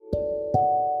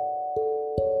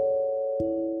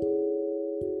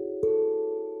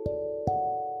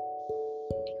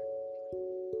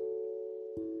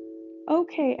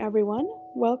Okay, everyone,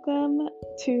 welcome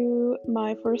to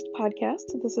my first podcast.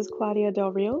 This is Claudia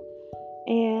Del Rio,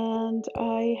 and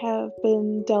I have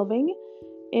been delving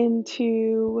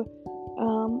into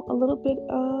a little bit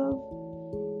of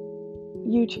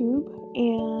YouTube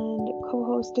and co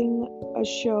hosting a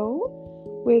show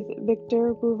with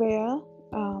Victor Gouveia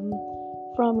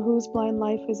from Whose Blind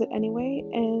Life Is It Anyway?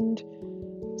 And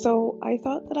so I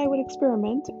thought that I would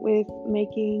experiment with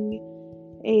making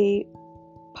a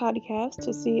podcast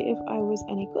to see if I was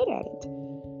any good at it.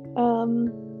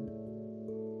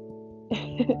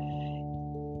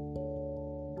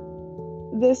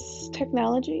 This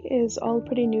technology is all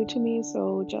pretty new to me,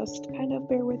 so just kind of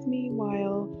bear with me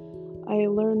while I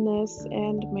learn this,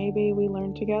 and maybe we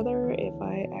learn together if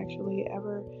I actually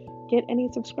ever get any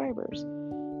subscribers.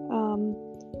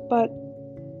 But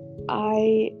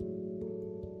I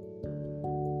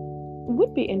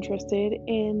would be interested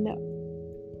in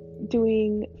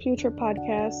doing future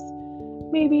podcasts,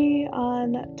 maybe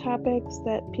on topics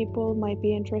that people might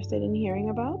be interested in hearing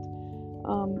about,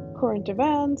 current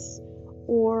events,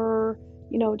 or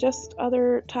just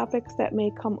other topics that may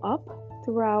come up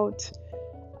throughout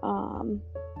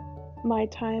my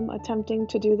time attempting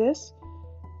to do this,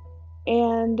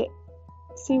 and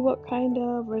see what kind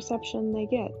of reception they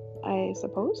get, I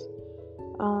suppose.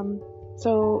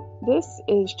 So this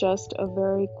is just a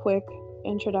very quick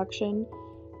introduction.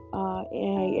 I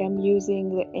am using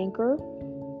the Anchor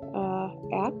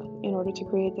app in order to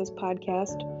create this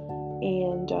podcast,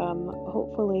 and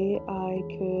hopefully I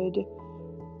could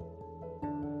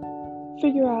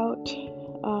figure out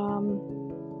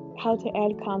how to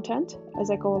add content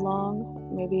as I go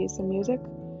along, maybe some music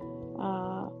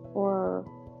or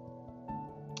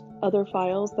other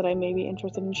files that I may be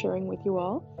interested in sharing with you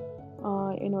all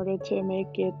in order to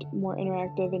make it more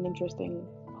interactive and interesting,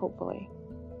 hopefully.